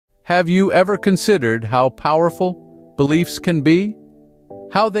Have you ever considered how powerful beliefs can be?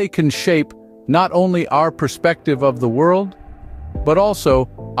 How they can shape not only our perspective of the world, but also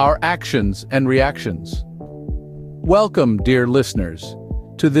our actions and reactions? Welcome, dear listeners,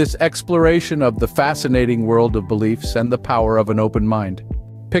 to this exploration of the fascinating world of beliefs and the power of an open mind.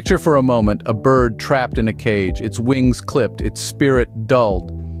 Picture for a moment a bird trapped in a cage, its wings clipped, its spirit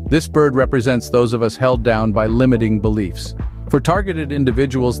dulled. This bird represents those of us held down by limiting beliefs. For targeted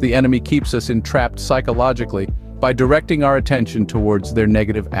individuals, the enemy keeps us entrapped psychologically by directing our attention towards their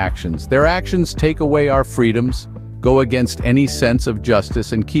negative actions. Their actions take away our freedoms, go against any sense of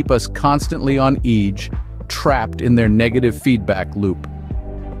justice, and keep us constantly on edge, trapped in their negative feedback loop.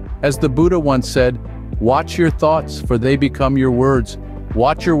 As the Buddha once said, "Watch your thoughts, for they become your words.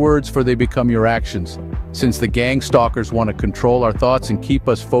 Watch your words, for they become your actions." Since the gang stalkers want to control our thoughts and keep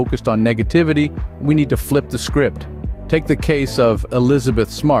us focused on negativity, we need to flip the script. Take the case of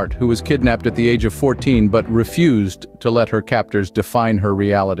Elizabeth Smart, who was kidnapped at the age of 14 but refused to let her captors define her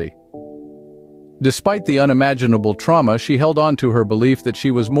reality. Despite the unimaginable trauma, she held on to her belief that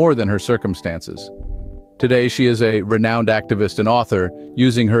she was more than her circumstances. Today, she is a renowned activist and author,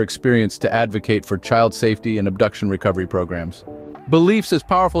 using her experience to advocate for child safety and abduction recovery programs. Beliefs, as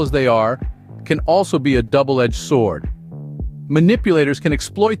powerful as they are, can also be a double-edged sword. Manipulators can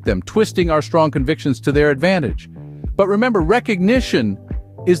exploit them, twisting our strong convictions to their advantage. But remember, recognition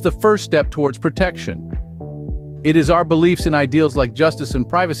is the first step towards protection. It is our beliefs and ideals like justice and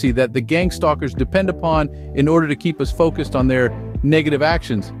privacy that the gang stalkers depend upon in order to keep us focused on their negative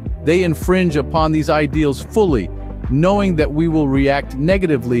actions. They infringe upon these ideals fully, knowing that we will react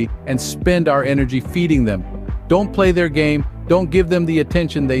negatively and spend our energy feeding them. Don't play their game, don't give them the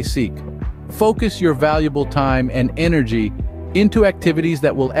attention they seek. Focus your valuable time and energy into activities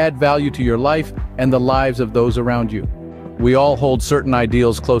that will add value to your life and the lives of those around you. We all hold certain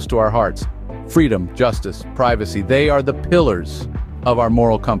ideals close to our hearts. Freedom, justice, privacy, they are the pillars of our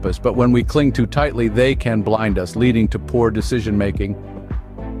moral compass, but when we cling too tightly, they can blind us, leading to poor decision-making.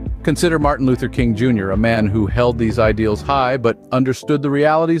 Consider Martin Luther King Jr., a man who held these ideals high but understood the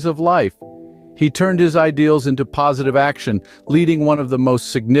realities of life. He turned his ideals into positive action, leading one of the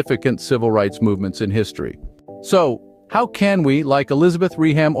most significant civil rights movements in history. So, how can we, like Elizabeth,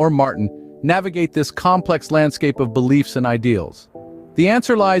 Reham, or Martin, navigate this complex landscape of beliefs and ideals? The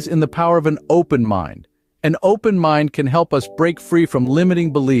answer lies in the power of an open mind. An open mind can help us break free from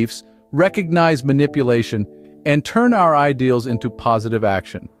limiting beliefs, recognize manipulation, and turn our ideals into positive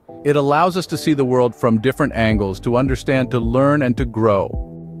action. It allows us to see the world from different angles, to understand, to learn, and to grow.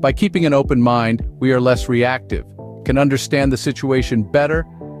 By keeping an open mind, we are less reactive, can understand the situation better,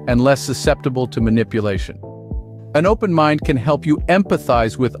 and less susceptible to manipulation. An open mind can help you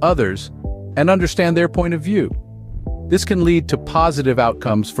empathize with others and understand their point of view. This can lead to positive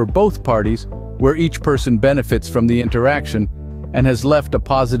outcomes for both parties, where each person benefits from the interaction and has left a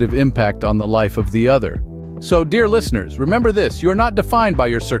positive impact on the life of the other. So, dear listeners, remember this: you are not defined by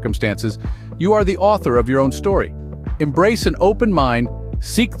your circumstances. You are the author of your own story. Embrace an open mind,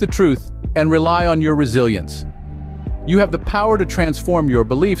 seek the truth, and rely on your resilience. You have the power to transform your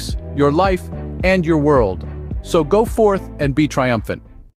beliefs, your life, and your world. So go forth and be triumphant.